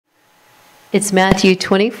It's Matthew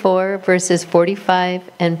 24, verses 45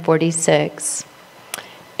 and 46.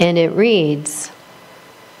 And it reads,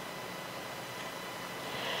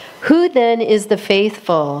 "Who then is the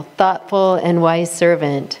faithful, thoughtful, and wise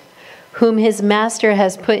servant, whom his master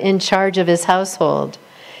has put in charge of his household,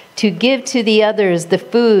 to give to the others the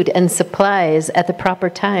food and supplies at the proper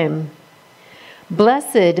time?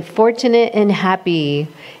 Blessed, fortunate, and happy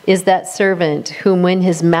is that servant whom when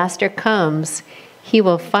his master comes, he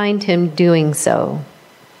will find him doing so."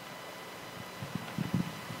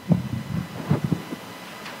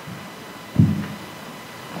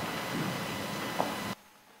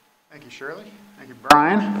 Thank you, Shirley. Thank you,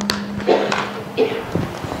 Brian.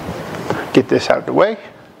 Get this out of the way.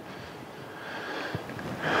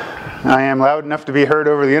 I am loud enough to be heard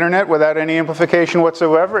over the internet without any amplification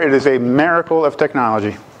whatsoever. It is a miracle of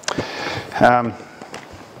technology.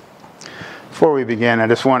 Before we begin, I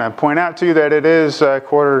just want to point out to you that it is a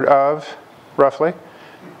quarter of, roughly.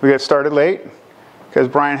 We got started late because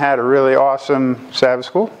Brian had a really awesome Sabbath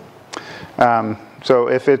school. So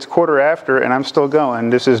if it's quarter after and I'm still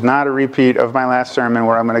going, this is not a repeat of my last sermon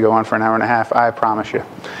where I'm going to go on for an hour and a half, I promise you.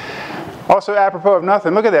 Also, apropos of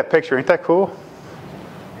nothing, look at that picture. Ain't that cool?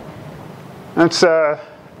 That's a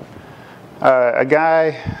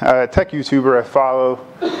guy, a tech YouTuber I follow,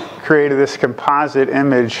 created this composite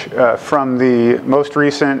image from the most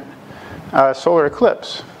recent solar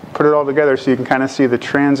eclipse. Put it all together so you can kind of see the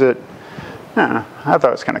transit. I thought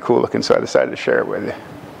it was kind of cool looking, so I decided to share it with you.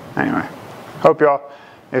 Anyway, hope y'all,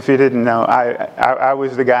 if you didn't know, I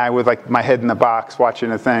was the guy with like my head in the box watching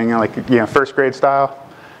the thing, like, you know, first grade style.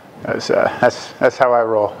 That's how I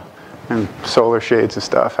roll. And solar shades and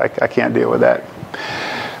stuff. I can't deal with that.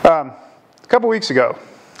 A couple weeks ago,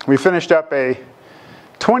 we finished up a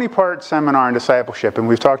 20-part seminar on discipleship, and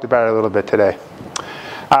we've talked about it a little bit today.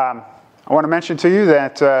 I want to mention to you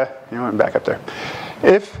that, I'm back up there.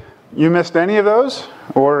 If you missed any of those,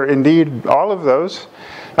 or indeed all of those,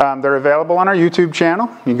 they're available on our YouTube channel.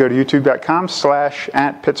 You can go to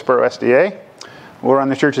youtube.com/@PittsburghSDA, or on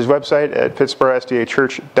the church's website at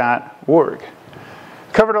pittsburghsdachurch.org.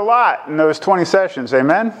 Covered a lot in those 20 sessions,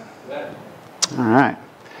 amen? Amen. All right.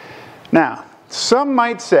 Now, some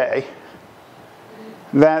might say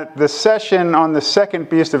that the session on the second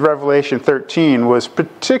beast of Revelation 13 was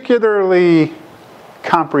particularly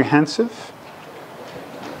comprehensive.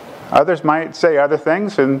 Others might say other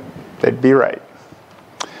things, and they'd be right.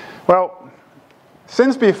 Well,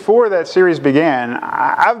 since before that series began,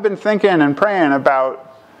 I've been thinking and praying about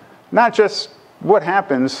not just what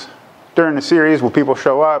happens during the series. Will people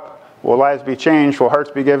show up? Will lives be changed? Will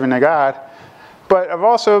hearts be given to God? But I've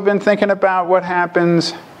also been thinking about what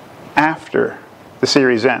happens after the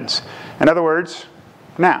series ends. In other words,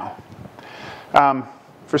 now.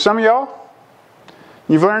 For some of y'all,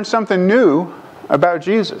 you've learned something new about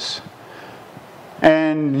Jesus.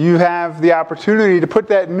 And you have the opportunity to put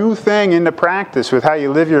that new thing into practice with how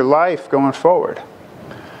you live your life going forward.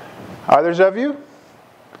 Others of you,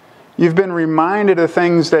 you've been reminded of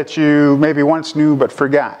things that you maybe once knew but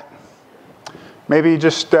forgot. Maybe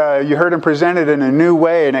just you heard them presented in a new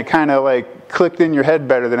way and it kind of like clicked in your head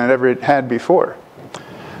better than it ever had before.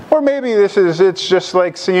 Or maybe it's just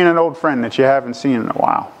like seeing an old friend that you haven't seen in a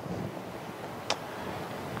while.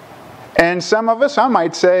 And some of us, I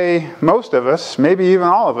might say most of us, maybe even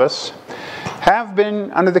all of us, have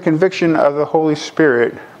been under the conviction of the Holy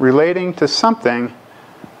Spirit relating to something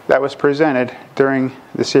that was presented during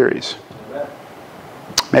the series.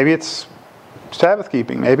 Maybe it's Sabbath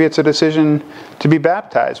keeping. Maybe it's a decision to be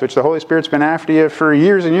baptized, which the Holy Spirit's been after you for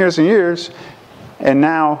years and years and years, and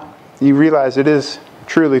now you realize it is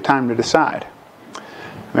truly time to decide.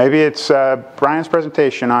 Maybe it's Brian's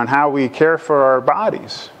presentation on how we care for our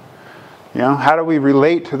bodies. You know, how do we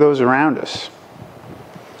relate to those around us?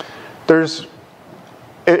 Brian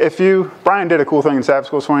did a cool thing in Sabbath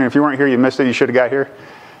school this morning. If you weren't here, you missed it. You should have got here.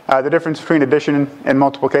 The difference between addition and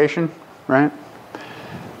multiplication, right?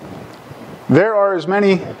 There are as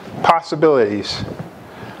many possibilities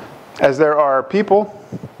as there are people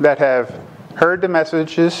that have heard the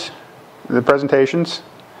messages, the presentations,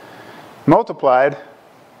 multiplied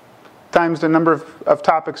times the number of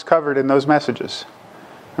topics covered in those messages.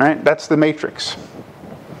 Right? That's the matrix.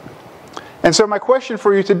 And so my question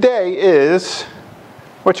for you today is,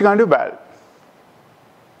 what you going to do about it?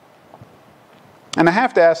 And I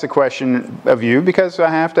have to ask the question of you because I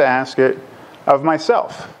have to ask it of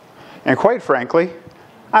myself. And quite frankly,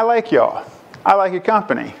 I like y'all. I like your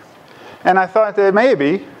company. And I thought that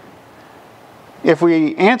maybe if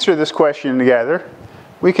we answer this question together,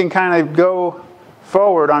 we can kind of go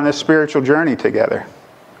forward on this spiritual journey together.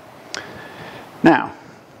 Now,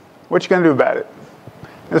 What you going to do about it?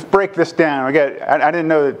 Let's break this down. I didn't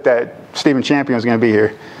know that Stephen Champion was going to be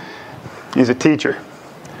here. He's a teacher.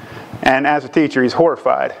 And as a teacher, he's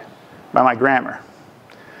horrified by my grammar.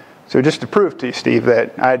 So just to prove to you, Steve,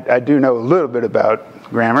 that I do know a little bit about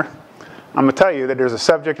grammar, I'm going to tell you that there's a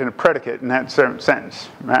subject and a predicate in that sentence.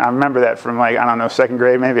 I remember that from, like, I don't know, second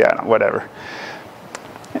grade, maybe, I don't know, whatever.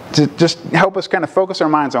 To just help us kind of focus our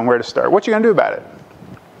minds on where to start. What you going to do about it?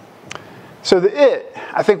 So the it,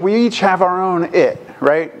 I think we each have our own it,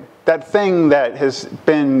 right? That thing that has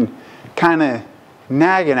been kind of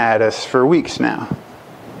nagging at us for weeks now.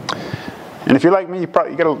 And if you're like me, you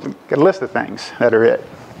probably got a list of things that are it.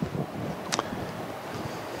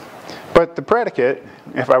 But the predicate,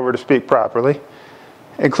 if I were to speak properly,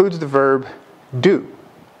 includes the verb do.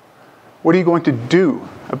 What are you going to do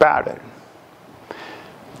about it?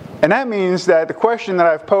 And that means that the question that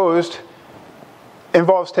I've posed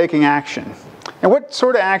involves taking action. And what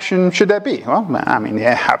sort of action should that be? Well, I mean, the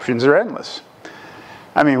options are endless.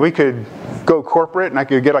 I mean, we could go corporate, and I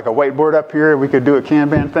could get like a whiteboard up here. We could do a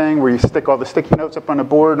Kanban thing where you stick all the sticky notes up on the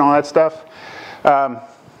board and all that stuff.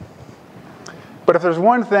 But if there's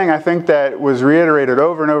one thing I think that was reiterated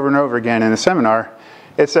over and over and over again in the seminar,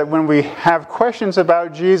 it's that when we have questions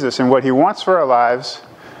about Jesus and what he wants for our lives,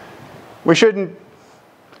 we shouldn't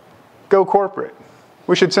go corporate.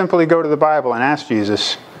 We should simply go to the Bible and ask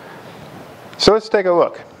Jesus. So let's take a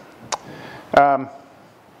look.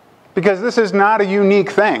 Because this is not a unique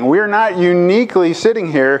thing. We're not uniquely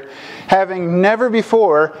sitting here having never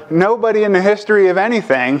before, nobody in the history of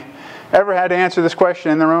anything ever had to answer this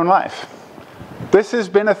question in their own life. This has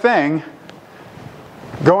been a thing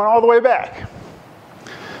going all the way back.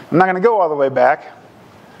 I'm not going to go all the way back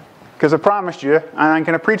because I promised you I'm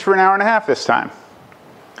going to preach for an hour and a half this time.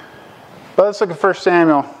 But let's look at 1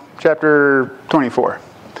 Samuel chapter 24.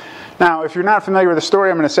 Now, if you're not familiar with the story,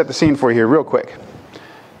 I'm going to set the scene for you here real quick.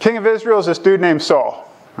 King of Israel is this dude named Saul.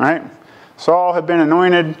 Right? Saul had been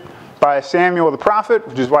anointed by Samuel the prophet,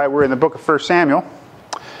 which is why we're in the book of 1 Samuel.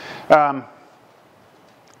 But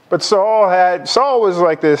Saul was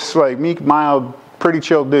like this meek, mild, pretty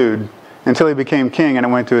chill dude until he became king and it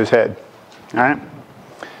went to his head. All right?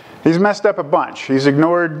 He's messed up a bunch. He's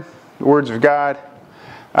ignored the words of God.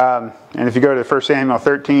 And if you go to 1 Samuel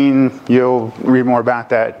 13, you'll read more about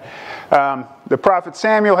that. The prophet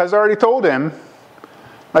Samuel has already told him,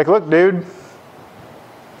 like, look, dude,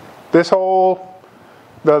 this whole,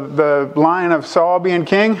 the line of Saul being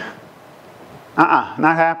king, not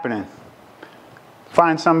happening.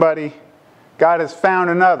 Find somebody. God has found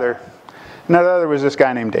another. And that other was this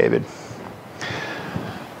guy named David.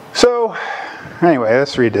 So, anyway,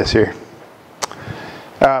 let's read this here.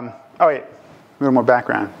 Oh, wait. A little more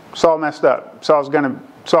background. Saul messed up. Saul's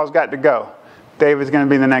got to go. David's going to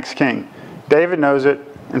be the next king. David knows it,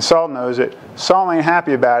 and Saul knows it. Saul ain't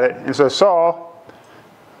happy about it, and so Saul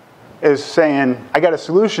is saying, I got a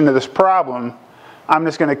solution to this problem. I'm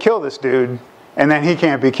just going to kill this dude, and then he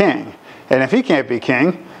can't be king. And if he can't be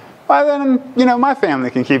king, well, then, my family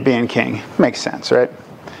can keep being king. Makes sense, right?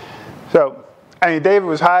 So, David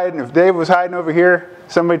was hiding. If David was hiding over here,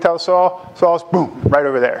 somebody tells Saul, Saul's, boom, right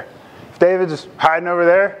over there. David's hiding over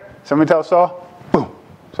there. Somebody tells Saul, boom,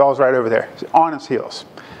 Saul's right over there. He's on his heels.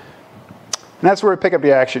 And that's where we pick up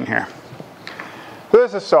the action here. So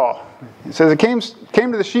this is Saul. It says, it came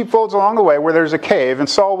to the sheepfolds along the way where there's a cave, and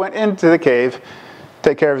Saul went into the cave to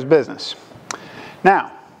take care of his business.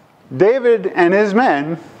 Now, David and his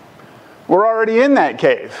men were already in that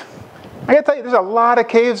cave. I gotta tell you, there's a lot of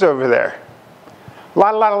caves over there. A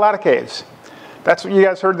lot of caves. That's what you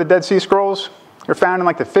guys heard of the Dead Sea Scrolls? They're found in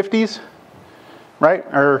like the 50s, right?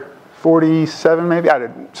 Or 47 maybe?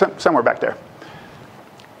 Somewhere back there.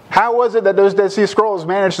 How was it that those Dead Sea Scrolls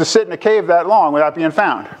managed to sit in a cave that long without being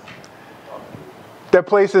found? That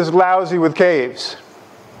place is lousy with caves.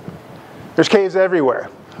 There's caves everywhere.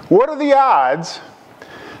 What are the odds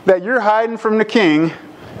that you're hiding from the king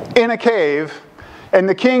in a cave, and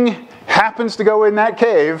the king happens to go in that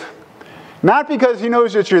cave, not because he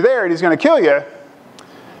knows that you're there and he's going to kill you,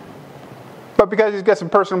 but because he's got some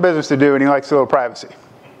personal business to do and he likes a little privacy?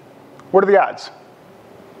 What are the odds?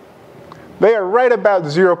 They are right about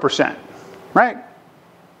 0%, right?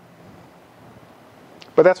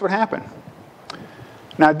 But that's what happened.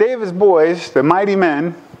 Now, David's boys, the mighty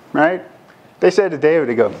men, right? They said to David,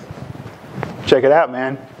 they go, check it out,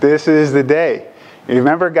 man. This is the day. You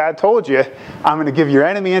remember, God told you, I'm going to give your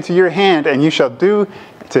enemy into your hand, and you shall do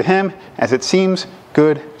to him as it seems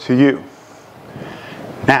good to you.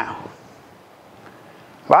 Now,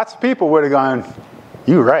 lots of people would have gone,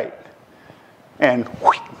 you right. And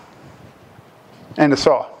whoosh, end of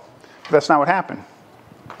Saul. But that's not what happened.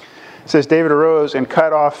 says David arose and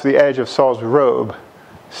cut off the edge of Saul's robe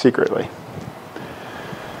secretly.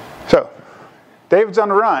 So, David's on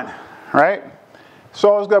the run, right?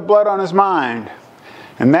 Saul's got blood on his mind.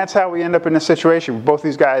 And that's how we end up in this situation where both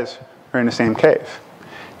these guys are in the same cave.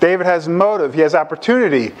 David has motive. He has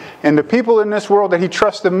opportunity. And the people in this world that he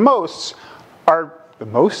trusts the most are the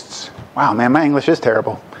mosts? Wow, man, my English is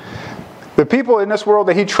terrible. The people in this world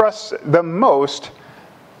that he trusts the most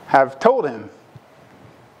have told him,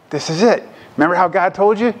 this is it. Remember how God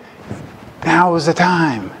told you? Now is the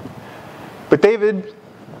time. But David,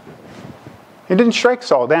 he didn't strike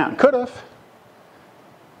Saul down. Could have.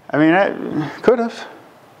 Could have.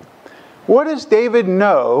 What does David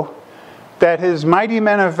know that his mighty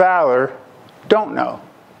men of valor don't know?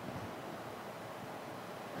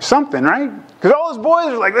 Something, right? Because all his boys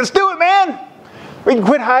are like, let's do it, man. We can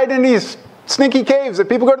quit hiding in these sneaky caves that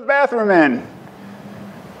people go to the bathroom in.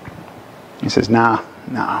 He says, no.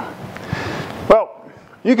 Well,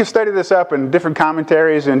 you can study this up in different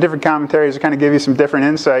commentaries, and different commentaries will kind of give you some different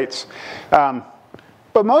insights.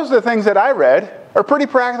 But most of the things that I read are pretty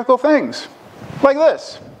practical things. Like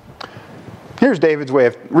this. Here's David's way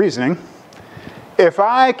of reasoning. If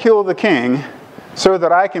I kill the king so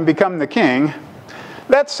that I can become the king,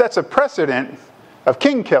 that sets a precedent of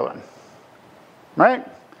king killing. Right?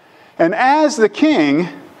 And as the king,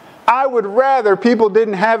 I would rather people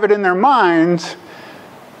didn't have it in their minds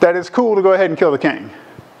that it's cool to go ahead and kill the king.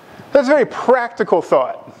 That's a very practical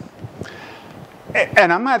thought.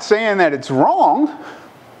 And I'm not saying that it's wrong,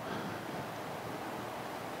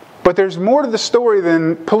 but there's more to the story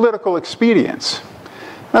than political expedience.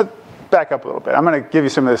 Let's back up a little bit. I'm going to give you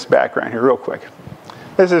some of this background here real quick.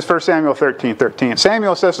 This is 1 Samuel 13:13.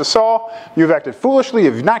 Samuel says to Saul, you have acted foolishly,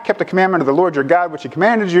 you have not kept the commandment of the Lord your God, which he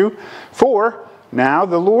commanded you. For now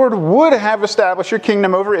the Lord would have established your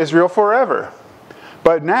kingdom over Israel forever.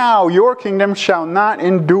 But now your kingdom shall not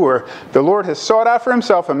endure. The Lord has sought out for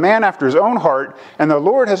himself a man after his own heart, and the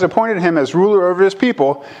Lord has appointed him as ruler over his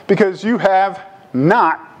people, because you have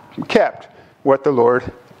not kept what the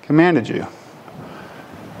Lord commanded you.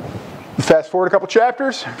 Fast forward a couple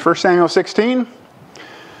chapters, 1 Samuel 16.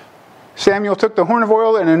 Samuel took the horn of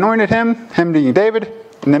oil and anointed him being David,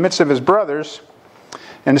 in the midst of his brothers,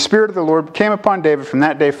 and the Spirit of the Lord came upon David from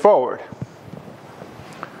that day forward.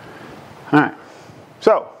 All right.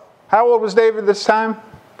 So, how old was David this time?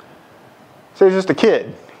 So he was just a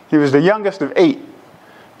kid. He was the youngest of 8.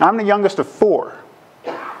 I'm the youngest of 4.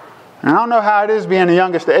 And I don't know how it is being the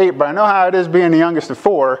youngest of 8, but I know how it is being the youngest of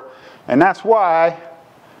 4. And that's why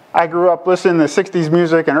I grew up listening to 60s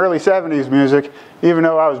music and early 70s music, even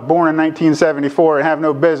though I was born in 1974 and have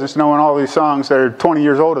no business knowing all these songs that are 20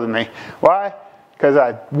 years older than me. Why? Because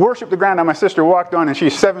I worship the ground that my sister walked on, and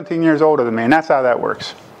she's 17 years older than me, and that's how that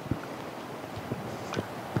works.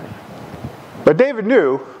 But David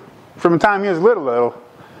knew, from the time he was little,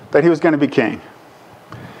 that he was going to be king.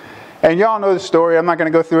 And y'all know the story. I'm not going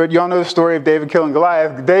to go through it. Y'all know the story of David killing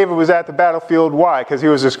Goliath. David was at the battlefield. Why? Because he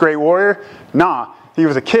was this great warrior? Nah. He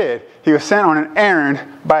was a kid. He was sent on an errand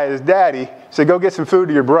by his daddy. Said, go get some food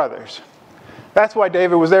to your brothers. That's why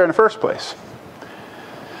David was there in the first place.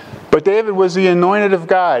 But David was the anointed of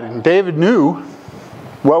God. And David knew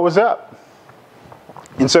what was up.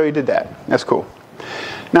 And so he did that. That's cool.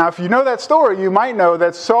 Now, if you know that story, you might know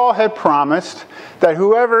that Saul had promised that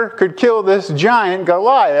whoever could kill this giant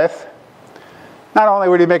Goliath, not only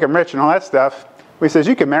would he make him rich and all that stuff, but he says,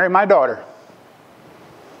 you can marry my daughter.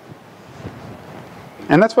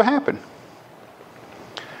 And that's what happened.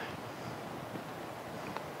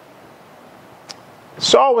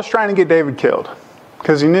 Saul was trying to get David killed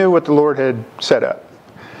because he knew what the Lord had set up.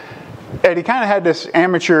 And he kind of had this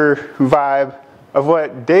amateur vibe of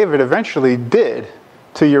what David eventually did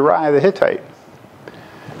to Uriah the Hittite.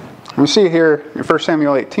 We see it here in 1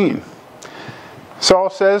 Samuel 18. Saul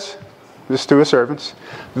says this to his servants,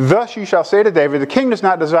 thus you shall say to David, the king does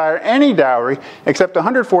not desire any dowry except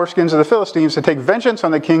 100 foreskins of the Philistines to take vengeance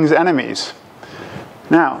on the king's enemies.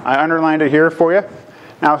 Now, I underlined it here for you.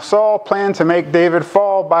 Now, Saul planned to make David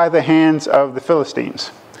fall by the hands of the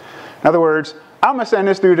Philistines. In other words, I'm going to send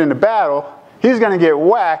this dude into battle, he's going to get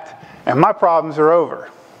whacked, and my problems are over.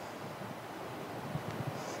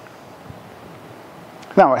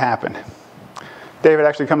 That's not what happened. David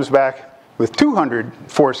actually comes back with 200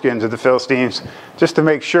 foreskins of the Philistines just to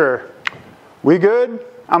make sure. We good?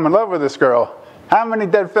 I'm in love with this girl. How many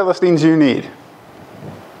dead Philistines do you need?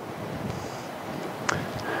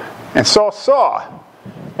 And Saul saw,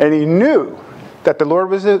 and he knew that the Lord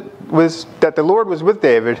was with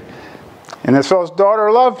David, and that Saul's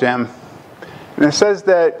daughter loved him. And it says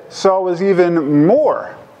that Saul was even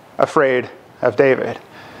more afraid of David.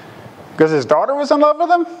 Because his daughter was in love with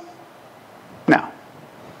him? No.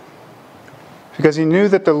 Because he knew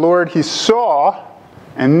that the Lord, he saw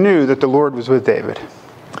and knew that the Lord was with David.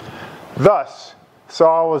 Thus,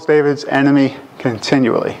 Saul was David's enemy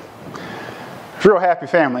continually. It's a real happy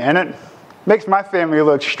family, isn't it? Makes my family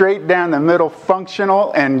look straight down the middle,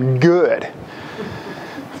 functional and good.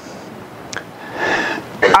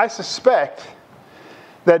 I suspect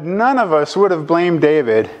that none of us would have blamed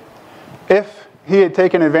David if he had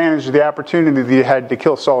taken advantage of the opportunity that he had to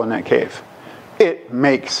kill Saul in that cave. It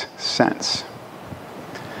makes sense.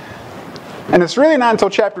 And it's really not until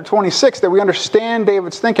chapter 26 that we understand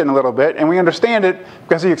David's thinking a little bit, and we understand it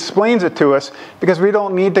because he explains it to us, because we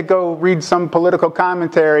don't need to go read some political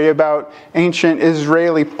commentary about ancient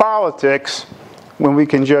Israeli politics when we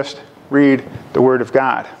can just read the Word of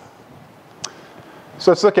God.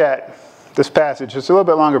 So let's look at this passage. It's a little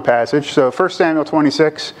bit longer passage. So 1 Samuel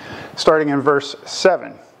 26, starting in verse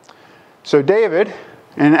 7. So David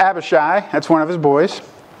and Abishai, that's one of his boys,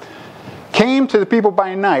 came to the people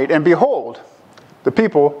by night, and behold, the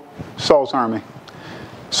people, Saul's army.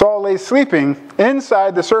 Saul lay sleeping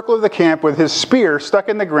inside the circle of the camp with his spear stuck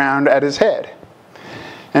in the ground at his head.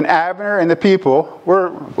 And Abner and the people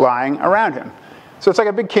were lying around him. So it's like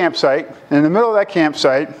a big campsite. And in the middle of that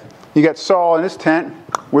campsite, you got Saul in his tent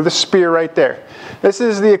with a spear right there. This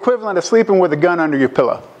is the equivalent of sleeping with a gun under your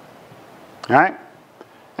pillow. All right?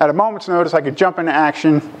 At a moment's notice, I could jump into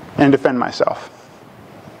action and defend myself.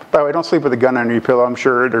 By the way, don't sleep with a gun under your pillow. I'm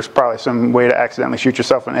sure there's probably some way to accidentally shoot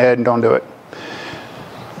yourself in the head, and don't do it.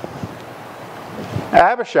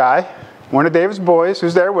 Abishai, one of David's boys,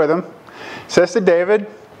 who's there with him, says to David,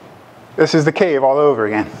 this is the cave all over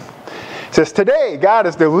again. Says, today God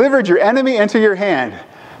has delivered your enemy into your hand.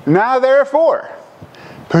 Now therefore,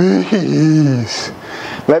 please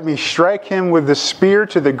let me strike him with the spear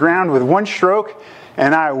to the ground with one stroke,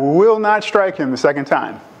 and I will not strike him the second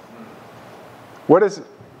time. What is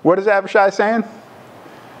Abishai saying?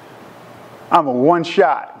 I'm a one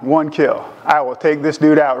shot, one kill. I will take this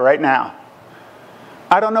dude out right now.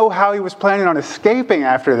 I don't know how he was planning on escaping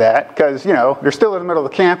after that, because, they're still in the middle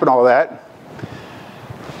of the camp and all that.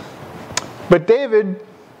 But David,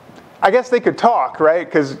 I guess they could talk, right?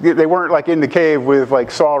 Because they weren't like in the cave with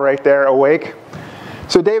like Saul right there awake.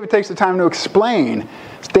 So David takes the time to explain.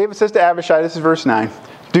 David says to Abishai, this is verse 9,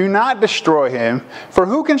 do not destroy him, for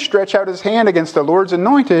who can stretch out his hand against the Lord's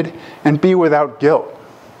anointed and be without guilt?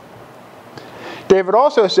 David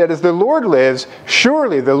also said, as the Lord lives,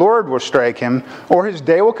 surely the Lord will strike him, or his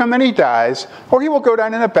day will come and he dies, or he will go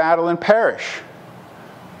down in a battle and perish.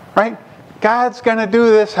 Right? God's going to do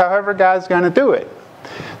this however God's going to do it.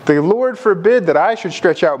 The Lord forbid that I should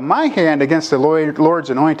stretch out my hand against the Lord's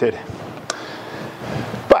anointed.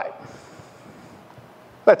 But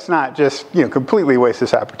let's not just completely waste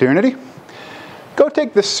this opportunity. Go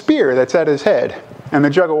take the spear that's at his head and the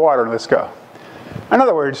jug of water and let's go. In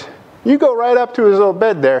other words, you go right up to his little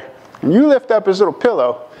bed there and you lift up his little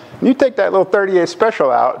pillow and you take that little 38 special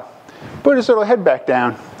out, put his little head back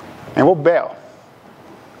down, and we'll bail.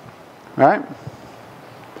 Right?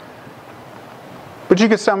 But you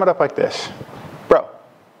could sum it up like this. Bro,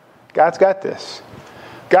 God's got this.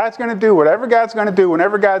 God's going to do whatever God's going to do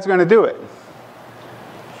whenever God's going to do it.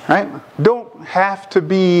 Right? Don't have to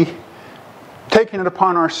be taking it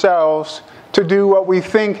upon ourselves to do what we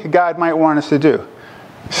think God might want us to do.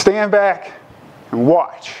 Stand back and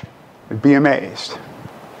watch and be amazed.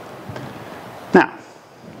 Now,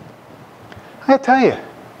 I gotta tell you,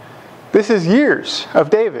 this is years of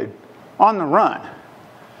David on the run.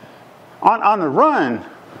 On the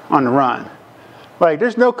run. Like,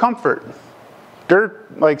 there's no comfort. They're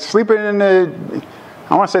like sleeping in the,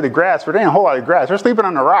 I want to say the grass, but there ain't a whole lot of grass. They're sleeping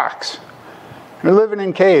on the rocks. They're living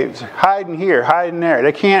in caves, hiding here, hiding there.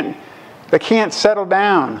 They can't settle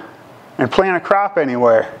down and plant a crop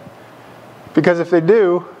anywhere. Because if they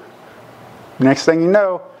do, next thing you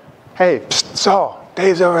know, hey, psst, Saul,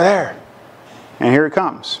 Dave's over there. And here it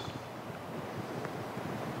comes.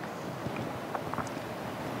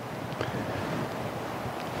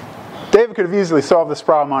 David could have easily solved this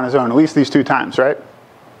problem on his own, at least these 2 times, right?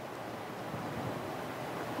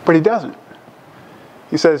 But he doesn't.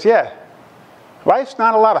 He says, yeah, life's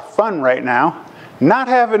not a lot of fun right now, not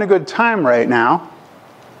having a good time right now,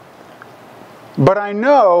 but I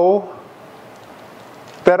know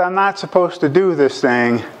that I'm not supposed to do this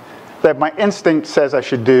thing that my instinct says I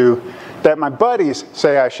should do, that my buddies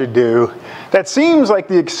say I should do, that seems like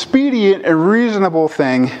the expedient and reasonable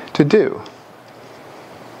thing to do.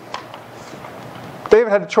 David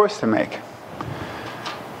had a choice to make.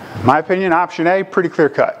 In my opinion, option A, pretty clear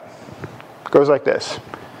cut. Goes like this.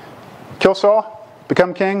 Kill Saul,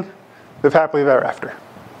 become king, live happily ever after.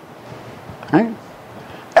 Right?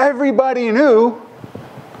 Everybody knew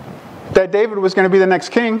that David was going to be the next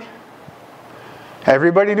king.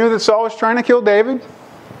 Everybody knew that Saul was trying to kill David.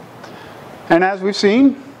 And as we've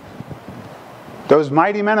seen, those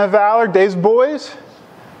mighty men of valor, Dave's boys,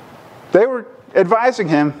 they were advising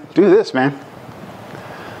him, do this, man.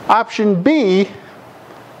 Option B,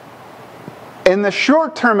 in the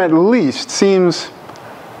short term at least, seems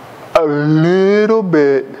a little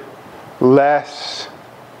bit less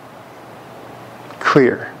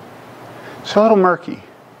clear. It's a little murky,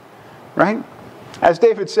 right? As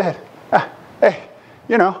David said, hey,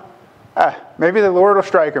 maybe the Lord will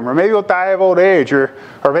strike him, or maybe he'll die of old age, or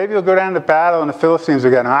maybe he'll go down to battle and the Philistines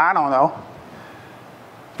will get him. I don't know.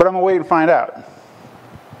 But I'm going to wait and find out.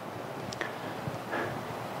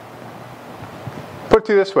 Put it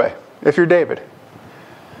to you this way. If you're David,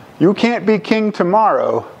 you can't be king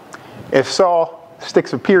tomorrow if Saul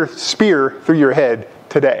sticks a spear through your head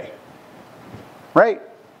today. Right?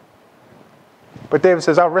 But David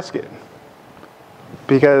says, I'll risk it.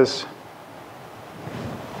 Because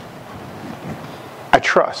I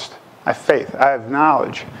trust, I have faith, I have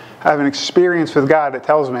knowledge, I have an experience with God that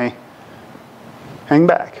tells me, hang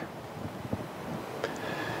back.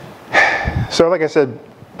 So like I said,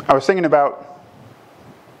 I was thinking about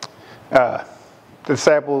the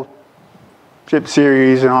discipleship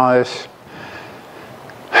series and all this.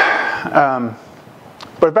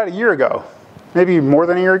 But about a year ago, maybe more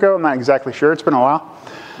than a year ago, I'm not exactly sure, it's been a while,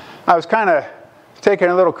 I was kind of taking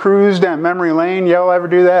a little cruise down memory lane. Y'all ever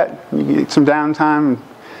do that? You get some downtime, and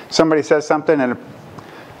somebody says something and it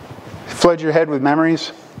floods your head with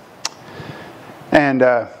memories. And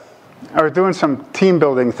I was doing some team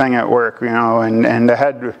building thing at work, and I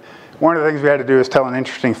had one of the things we had to do is tell an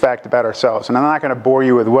interesting fact about ourselves. And I'm not going to bore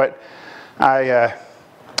you with what I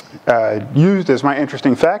used as my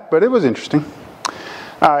interesting fact, but it was interesting.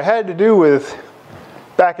 It had to do with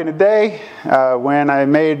back in the day when I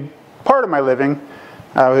made part of my living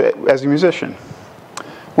as a musician.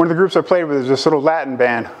 One of the groups I played with was this little Latin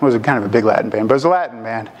band. It was kind of a big Latin band, but it was a Latin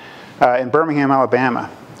band in Birmingham, Alabama.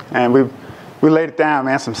 And we laid it down,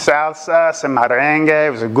 man. Some salsa, some merengue.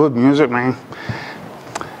 It was a good music, man.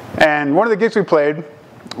 And one of the gigs we played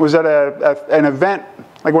was at an event,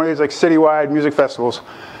 like one of these like citywide music festivals.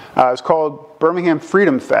 It's called Birmingham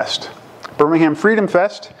Freedom Fest. Birmingham Freedom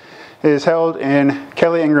Fest is held in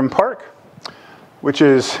Kelly Ingram Park, which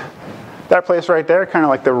is that place right there, kind of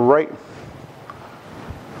like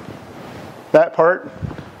that part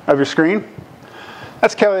of your screen.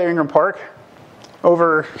 That's Kelly Ingram Park.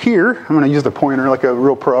 Over here, I'm going to use the pointer like a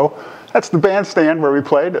real pro. That's the bandstand where we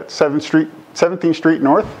played at 17th Street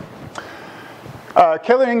North.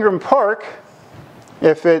 Kelly Ingram Park,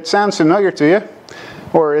 if it sounds familiar to you,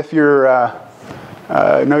 or if you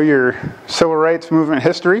know your civil rights movement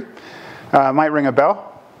history, might ring a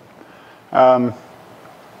bell.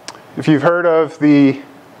 If you've heard of the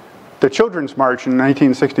Children's March in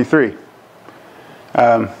 1963,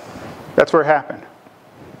 that's where it happened.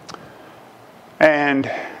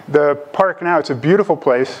 And the park now, it's a beautiful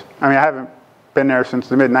place. I mean, I haven't been there since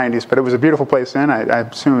the mid-90s, but it was a beautiful place then. I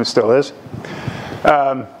assume it still is.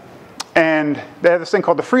 And they have this thing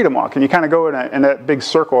called the Freedom Walk, and you kind of go in that big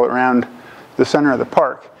circle around the center of the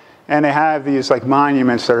park. And they have these like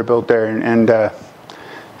monuments that are built there, and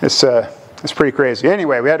it's pretty crazy.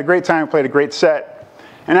 Anyway, we had a great time. We played a great set.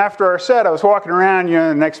 And after our set, I was walking around.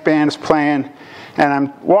 The next band is playing, and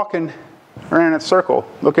I'm walking around that circle,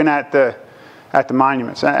 looking at the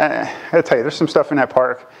monuments. I gotta tell you, there's some stuff in that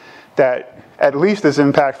park that at least as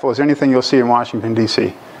impactful as anything you'll see in Washington,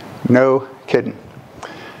 D.C. No kidding.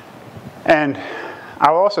 And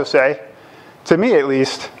I'll also say, to me at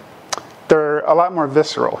least, they're a lot more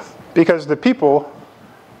visceral, because the people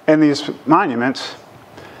in these monuments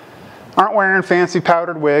aren't wearing fancy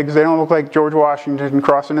powdered wigs. They don't look like George Washington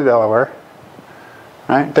crossing the Delaware.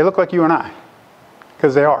 Right? They look like you and I,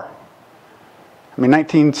 because they are. I mean,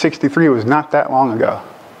 1963 was not that long ago.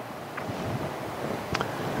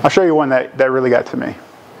 I'll show you one that really got to me.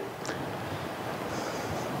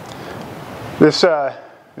 This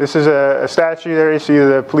is a statue there. You see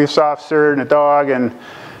the police officer and a dog and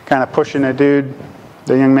kind of pushing a dude,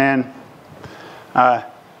 the young man.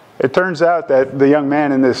 It turns out that the young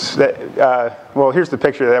man in this, well, here's the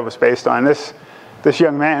picture that was based on. This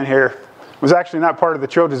young man here was actually not part of the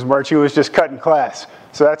Children's March. He was just cutting class.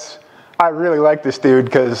 So I really like this dude,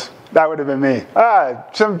 because that would have been me.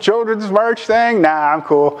 Some Children's March thing? Nah, I'm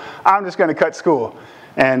cool. I'm just going to cut school.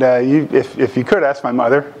 And if you could ask my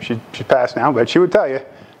mother, she passed now, but she would tell you,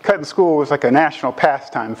 cutting school was like a national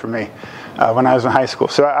pastime for me when I was in high school.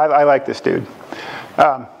 So I like this dude.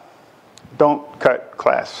 Don't cut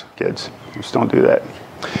class, kids. Just don't do that.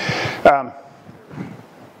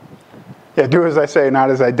 Yeah, do as I say, not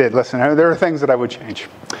as I did. Listen, there are things that I would change.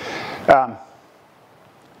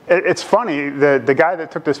 It's funny, the guy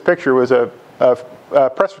that took this picture was a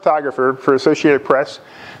press photographer for Associated Press.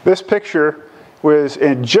 This picture was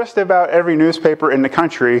in just about every newspaper in the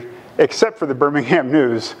country except for the Birmingham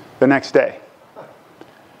News the next day.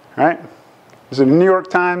 Right? It was in the New York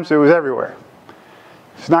Times, it was everywhere.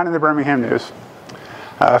 It's not in the Birmingham News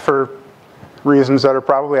for reasons that are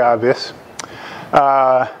probably obvious.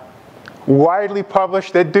 Widely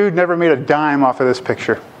published, that dude never made a dime off of this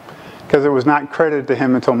picture because it was not credited to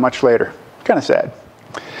him until much later. Kind of sad.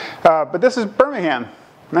 But this is Birmingham,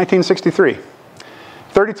 1963.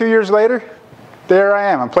 32 years later, there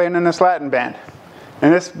I am. I'm playing in this Latin band.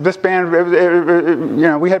 And this band, you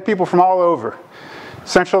know, we had people from all over.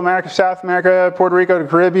 Central America, South America, Puerto Rico, the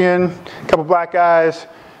Caribbean, a couple black guys,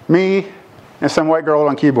 me, and some white girl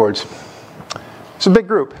on keyboards. It's a big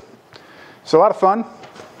group. It's a lot of fun.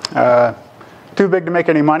 Too big to make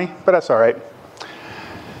any money, but that's all right.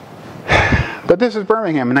 But this is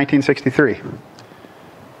Birmingham in 1963.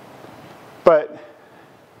 But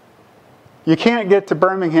you can't get to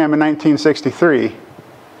Birmingham in 1963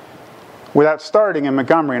 without starting in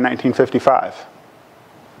Montgomery in 1955.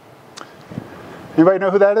 Anybody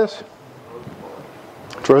know who that is?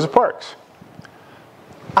 It's Rosa Parks.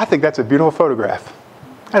 I think that's a beautiful photograph.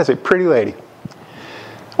 That is a pretty lady.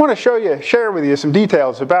 I want to share with you some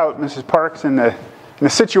details about Mrs. Parks and the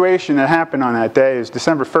situation that happened on that day. It was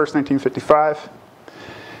December 1st, 1955.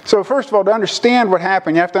 So first of all, to understand what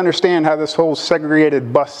happened, you have to understand how this whole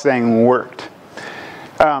segregated bus thing worked.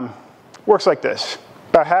 Works like this.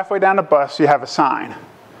 About halfway down the bus, you have a sign.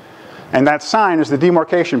 And that sign is the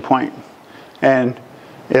demarcation point. And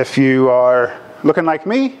if you are looking like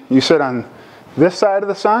me, you sit on this side of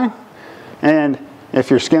the sign. And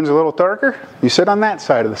if your skin's a little darker, you sit on that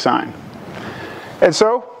side of the sign. And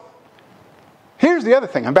so, here's the other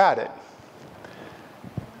thing about it.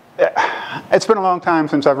 It's been a long time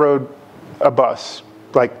since I've rode a bus,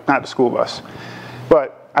 like not a school bus.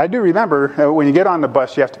 But I do remember that when you get on the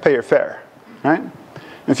bus, you have to pay your fare, right?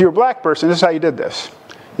 If you're a black person, this is how you did this.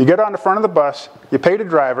 You get on the front of the bus, you pay the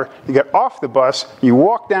driver, you get off the bus, you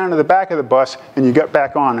walk down to the back of the bus, and you get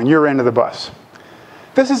back on your end of the bus.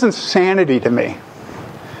 This is insanity to me.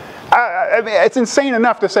 I mean, it's insane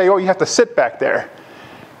enough to say, oh, you have to sit back there.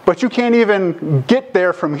 But you can't even get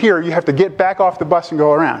there from here. You have to get back off the bus and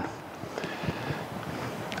go around.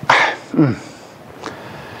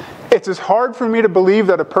 It's as hard for me to believe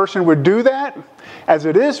that a person would do that as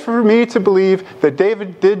it is for me to believe that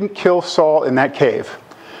David didn't kill Saul in that cave.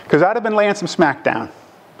 Because I'd have been laying some smack down.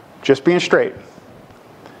 Just being straight.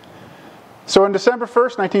 So on December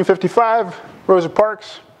 1st, 1955, Rosa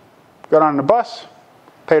Parks got on the bus,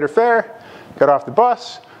 paid her fare, got off the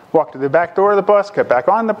bus, walked to the back door of the bus, got back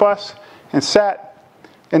on the bus, and sat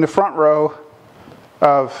in the front row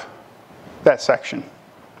of that section.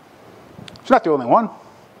 She's not the only one.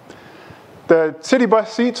 The city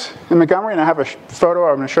bus seats in Montgomery, and I have a photo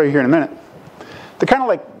I'm going to show you here in a minute, they're kind of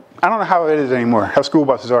like, I don't know how it is anymore, how school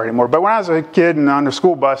buses are anymore, but when I was a kid and on the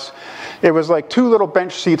school bus, it was like two little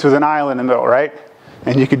bench seats with an aisle in the middle, right?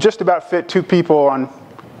 And you could just about fit two people on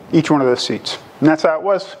each one of those seats. And that's how it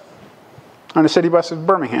was on the city bus of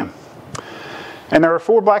Birmingham. And there were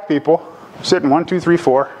 4 black people sitting 1, 2, 3,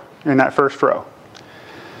 4 in that first row.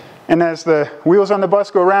 And as the wheels on the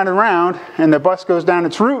bus go round and round, and the bus goes down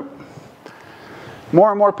its route, more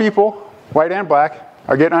and more people, white and black,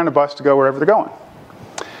 are getting on the bus to go wherever they're going.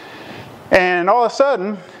 And all of a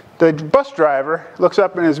sudden, the bus driver looks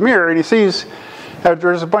up in his mirror and he sees that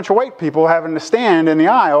there's a bunch of white people having to stand in the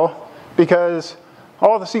aisle because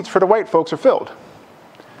all the seats for the white folks are filled.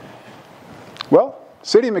 Well,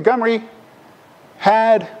 City of Montgomery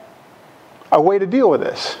had a way to deal with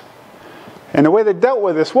this. And the way they dealt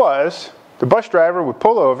with this was the bus driver would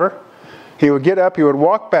pull over, he would get up, he would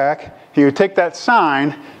walk back, he would take that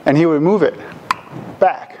sign, and he would move it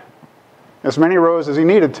back as many rows as he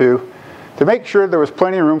needed to make sure there was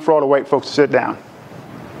plenty of room for all the white folks to sit down.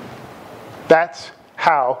 That's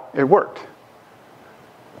how it worked.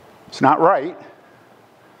 It's not right,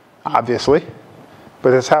 obviously, but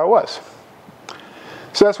that's how it was.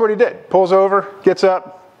 So that's what he did. Pulls over, gets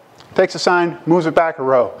up, takes a sign, moves it back a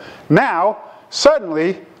row. Now,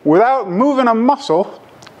 suddenly, without moving a muscle,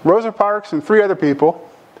 Rosa Parks and 3 other people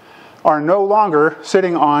are no longer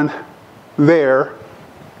sitting on their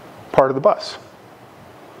part of the bus.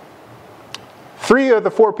 3 of the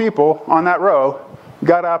 4 people on that row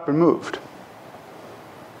got up and moved.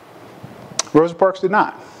 Rosa Parks did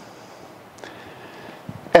not.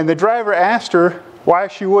 And the driver asked her why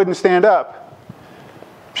she wouldn't stand up.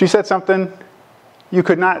 She said something you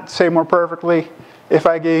could not say more perfectly. If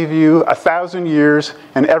I gave you 1,000 years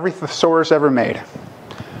and every thesaurus ever made.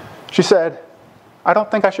 She said, I don't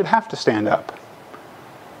think I should have to stand up.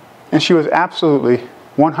 And she was absolutely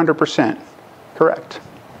 100% correct.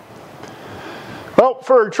 Well,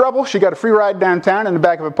 for her trouble, she got a free ride downtown in the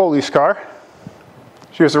back of a police car.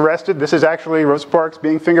 She was arrested. This is actually Rosa Parks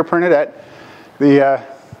being fingerprinted at the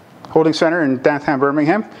holding center in downtown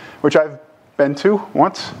Birmingham, which I've been to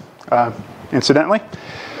once, incidentally.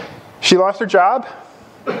 She lost her job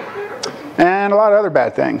and a lot of other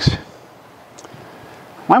bad things.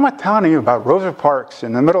 Why am I telling you about Rosa Parks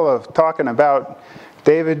in the middle of talking about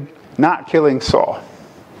David not killing Saul?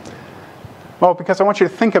 Well, because I want you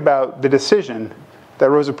to think about the decision that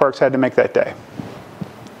Rosa Parks had to make that day.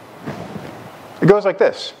 It goes like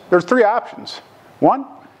this. There's 3 options. 1,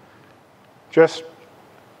 just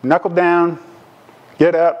knuckle down,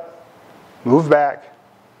 get up, move back.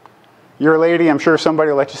 You're a lady, I'm sure somebody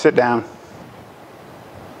will let you sit down.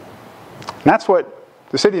 And that's what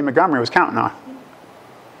the city of Montgomery was counting on.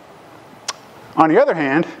 On the other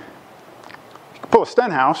hand, you can pull a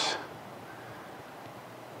Stenhouse,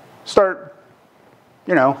 start,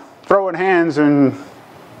 throwing hands and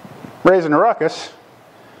raising a ruckus.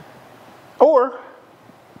 Or,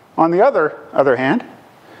 on the other hand,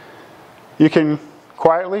 you can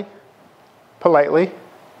quietly, politely,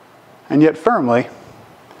 and yet firmly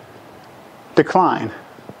decline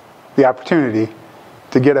the opportunity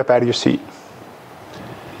to get up out of your seat.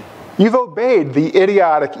 You've obeyed the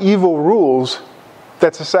idiotic, evil rules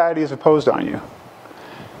that society has imposed on you.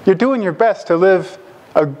 You're doing your best to live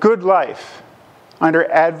a good life under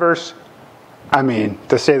to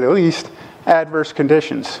say the least, adverse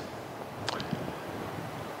conditions.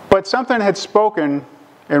 But something had spoken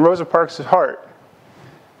in Rosa Parks' heart,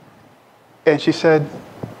 and she said,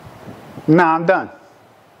 "Nah, I'm done.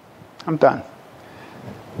 I'm done."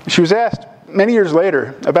 She was asked many years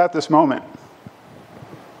later about this moment.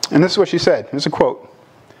 And this is what she said. Here's a quote.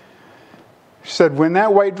 She said, "When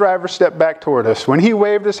that white driver stepped back toward us, when he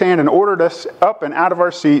waved his hand and ordered us up and out of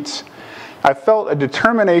our seats, I felt a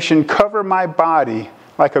determination cover my body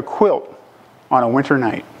like a quilt on a winter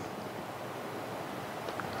night."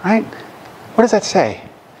 Right? What does that say?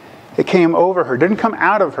 It came over her. It didn't come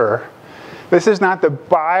out of her. This is not the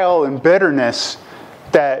bile and bitterness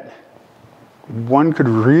that one could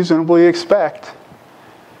reasonably expect.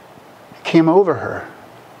 It came over her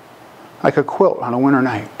like a quilt on a winter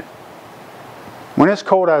night. When it's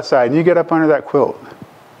cold outside and you get up under that quilt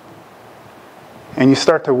and you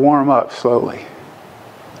start to warm up slowly.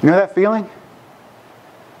 You know that feeling?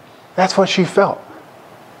 That's what she felt.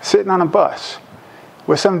 Sitting on a bus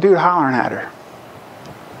with some dude hollering at her.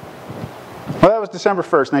 Well, that was December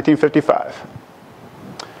 1st, 1955.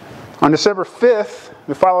 On December 5th,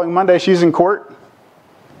 the following Monday, she's in court.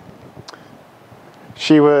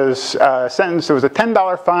 She was sentenced. It was a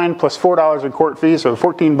 $10 fine plus $4 in court fees, so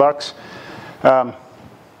 $14. It's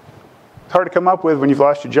hard to come up with when you've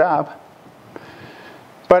lost your job.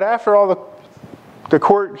 But after all the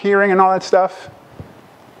court hearing and all that stuff,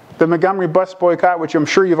 the Montgomery bus boycott, which I'm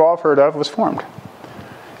sure you've all heard of, was formed.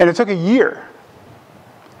 And it took a year.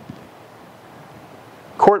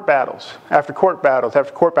 Court battles, after court battles,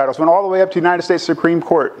 after court battles, went all the way up to the United States Supreme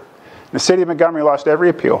Court. The city of Montgomery lost every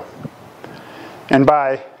appeal. And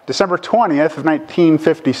by December 20th of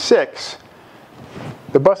 1956,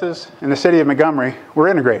 the buses in the city of Montgomery were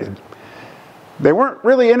integrated. They weren't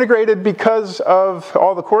really integrated because of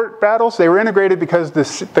all the court battles. They were integrated because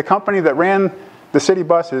the company that ran the city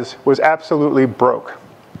buses was absolutely broke.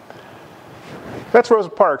 That's Rosa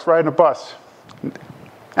Parks riding a bus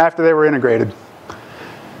after they were integrated.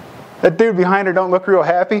 That dude behind her don't look real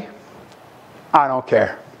happy. I don't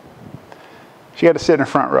care. She had to sit in the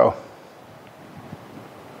front row.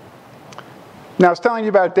 Now, I was telling you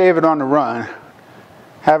about David on the run,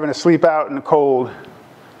 having to sleep out in the cold,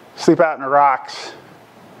 sleep out in the rocks,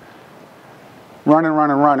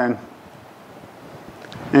 running.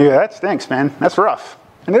 And you go, that stinks, man. That's rough.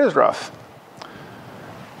 And it is rough.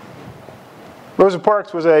 Rosa Parks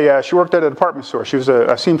she worked at a department store. She was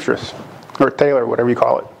a seamstress, or a tailor, whatever you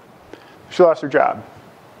call it. She lost her job.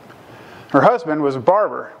 Her husband was a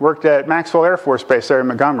barber, worked at Maxwell Air Force Base there in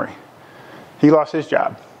Montgomery. He lost his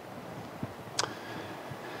job.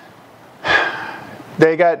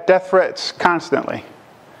 They got death threats constantly.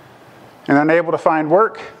 And unable to find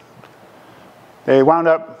work, they wound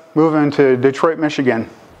up moving to Detroit, Michigan.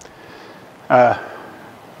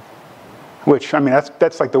 Which, I mean,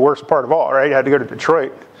 that's like the worst part of all, right? You had to go to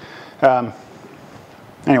Detroit.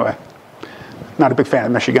 Anyway, not a big fan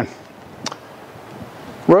of Michigan.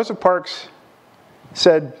 Rosa Parks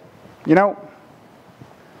said, you know,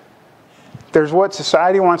 there's what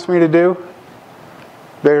society wants me to do.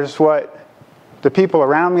 There's what the people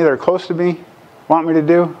around me that are close to me want me to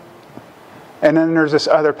do. And then there's this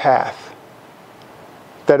other path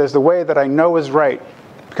that is the way that I know is right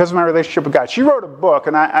because of my relationship with God. She wrote a book,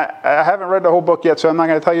 and I haven't read the whole book yet, so I'm not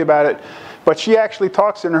going to tell you about it. But she actually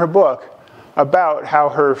talks in her book about how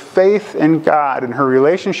her faith in God and her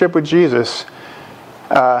relationship with Jesus,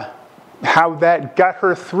 how that got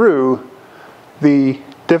her through the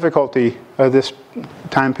difficulty of this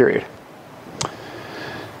time period.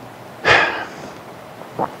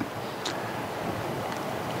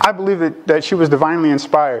 I believe that she was divinely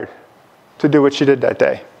inspired to do what she did that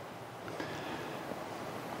day.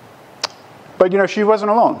 But, you know, she wasn't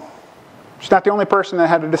alone. She's not the only person that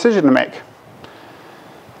had a decision to make.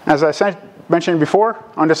 As I mentioned before,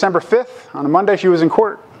 on December 5th, on a Monday, she was in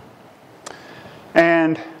court.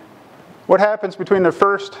 And what happens between the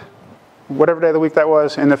first, whatever day of the week that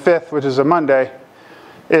was, and the 5th, which is a Monday,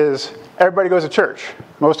 is everybody goes to church,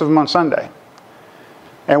 most of them on Sunday.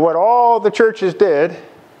 And what all the churches did,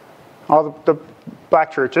 all the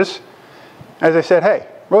black churches, as they said, hey,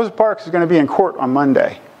 Rosa Parks is going to be in court on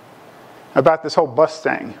Monday about this whole bus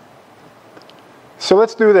thing. So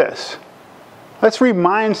let's do this. Let's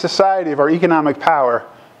remind society of our economic power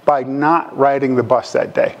by not riding the bus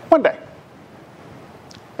that day. One day.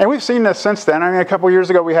 And we've seen this since then. I mean, a couple years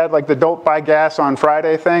ago we had like the don't buy gas on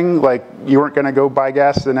Friday thing. Like you weren't going to go buy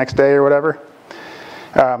gas the next day or whatever.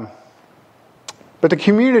 But the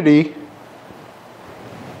community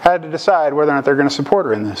had to decide whether or not they're going to support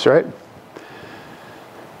her in this, right?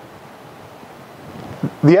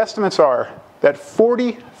 The estimates are that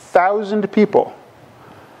 40,000 people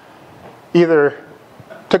either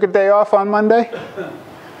took a day off on Monday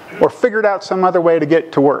or figured out some other way to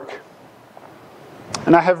get to work.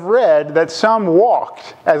 And I have read that some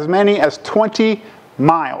walked as many as 20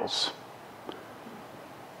 miles.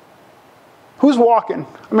 Who's walking?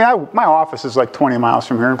 I mean, my office is like 20 miles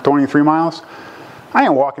from here, 23 miles. I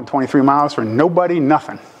ain't walking 23 miles for nobody,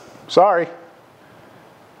 nothing. Sorry.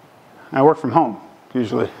 I work from home,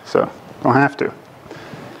 usually, so don't have to.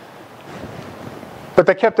 But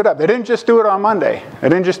they kept it up. They didn't just do it on Monday. They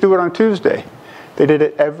didn't just do it on Tuesday. They did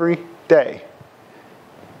it every day.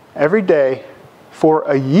 Every day for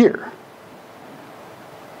a year.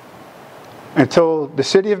 Until the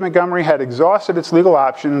city of Montgomery had exhausted its legal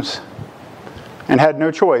options and had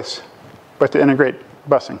no choice but to integrate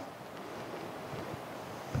busing.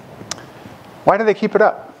 Why do they keep it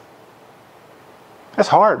up? That's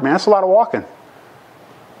hard, man. That's a lot of walking.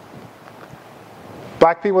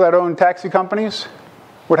 Black people that own taxi companies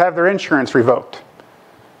would have their insurance revoked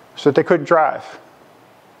so that they couldn't drive.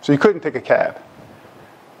 So you couldn't take a cab.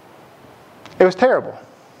 It was terrible.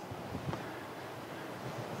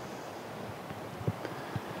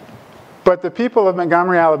 But the people of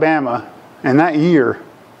Montgomery, Alabama, in that year,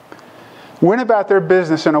 went about their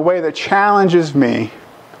business in a way that challenges me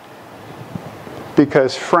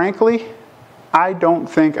because, frankly, I don't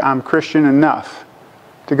think I'm Christian enough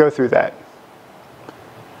to go through that.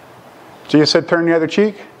 Jesus said, turn the other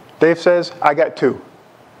cheek. Dave says, I got two.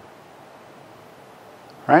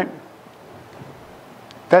 Right?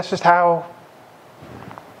 That's just how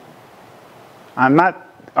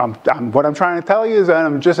what I'm trying to tell you is that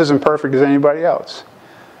I'm just as imperfect as anybody else.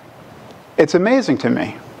 It's amazing to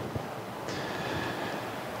me.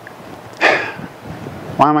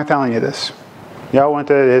 Why am I telling you this? Y'all went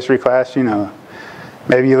to history class, you know.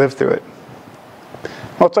 Maybe you lived through it.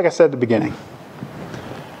 Well, it's like I said at the beginning.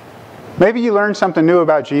 Maybe you learned something new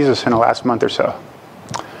about Jesus in the last month or so.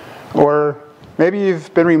 Or maybe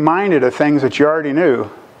you've been reminded of things that you already knew,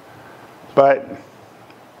 but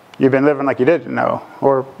you've been living like you didn't know,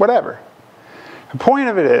 or whatever. The point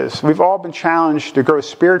of it is, we've all been challenged to grow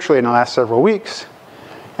spiritually in the last several weeks,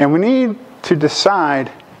 and we need to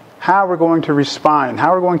decide how we're going to respond and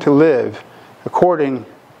how we're going to live according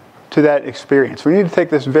to that experience. We need to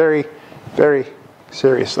take this very, very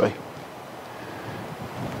seriously.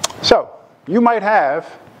 So, you might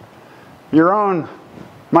have your own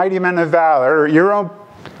mighty men of valor, or your own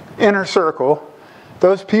inner circle,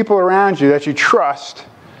 those people around you that you trust,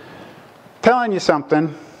 telling you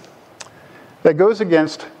something that goes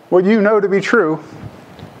against what you know to be true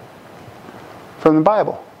from the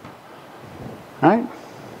Bible. Right?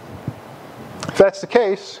 If that's the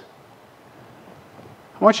case,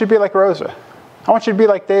 I want you to be like Rosa. I want you to be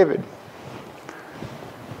like David.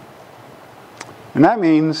 And that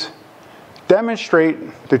means demonstrate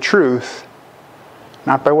the truth,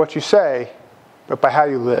 not by what you say, but by how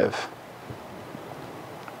you live.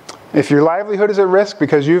 If your livelihood is at risk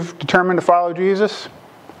because you've determined to follow Jesus,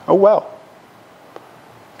 oh well.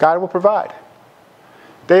 God will provide.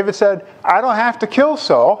 David said, I don't have to kill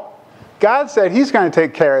Saul. God said he's going to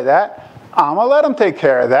take care of that. I'm going to let him take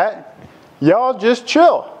care of that. Y'all just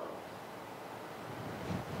chill.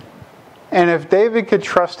 And if David could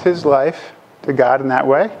trust his life to God in that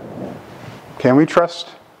way, can we trust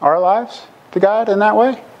our lives to God in that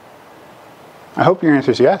way? I hope your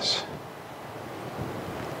answer is yes.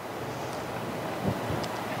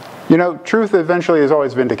 You know, truth eventually is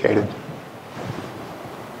always vindicated.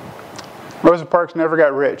 Rosa Parks never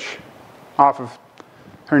got rich off of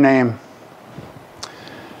her name.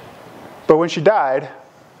 But when she died,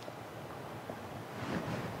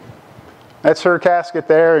 that's her casket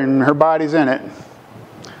there and her body's in it.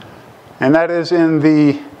 And that is in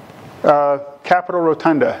the Capitol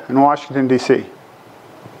Rotunda in Washington, D.C.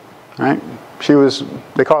 Right? She was,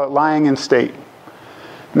 they call it lying in state.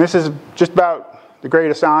 And this is just about the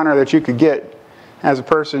greatest honor that you could get as a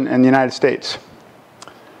person in the United States.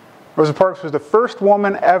 Rosa Parks was the first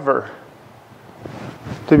woman ever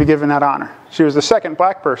to be given that honor. She was the second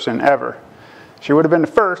black person ever. She would have been the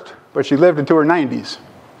first, but she lived into her 90s.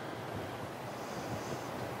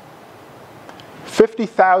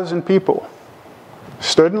 50,000 people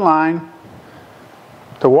stood in line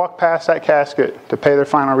to walk past that casket to pay their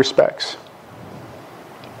final respects.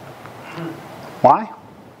 Why?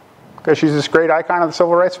 Because she's this great icon of the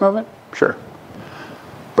civil rights movement? Sure.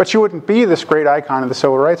 But she wouldn't be this great icon of the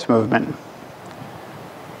civil rights movement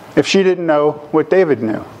if she didn't know what David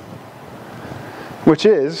knew. Which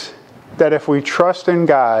is that if we trust in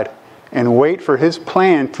God and wait for his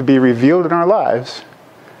plan to be revealed in our lives,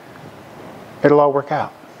 it'll all work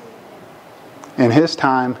out. In his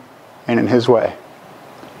time and in his way.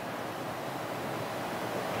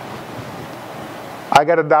 I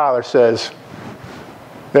Got a Dollar says,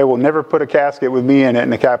 they will never put a casket with me in it in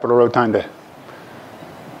the Capitol Rotunda.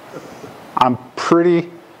 I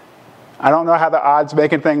don't know how the odds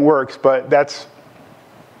making thing works, but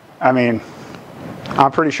I'm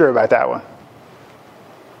pretty sure about that one.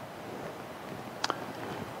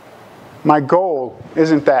 My goal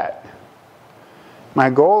isn't that. My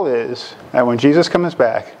goal is that when Jesus comes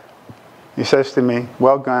back, he says to me,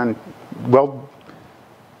 well done,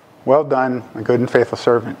 my good and faithful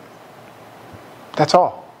servant. That's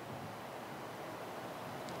all.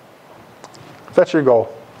 If that's your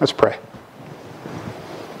goal, let's pray.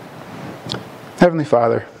 Heavenly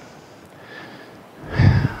Father,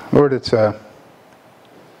 Lord, it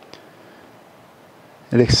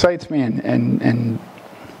excites me and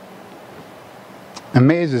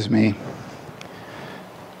amazes me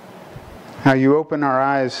how you open our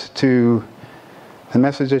eyes to the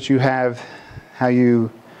message that you have, how you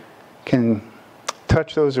can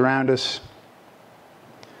touch those around us,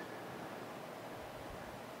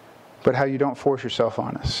 but how you don't force yourself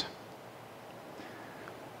on us.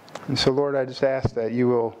 And so, Lord, I just ask that you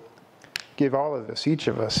will give all of us, each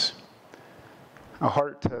of us, a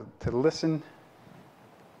heart to listen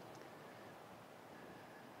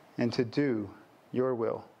and to do your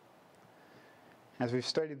will. As we've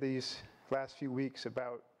studied these last few weeks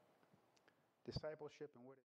about discipleship and what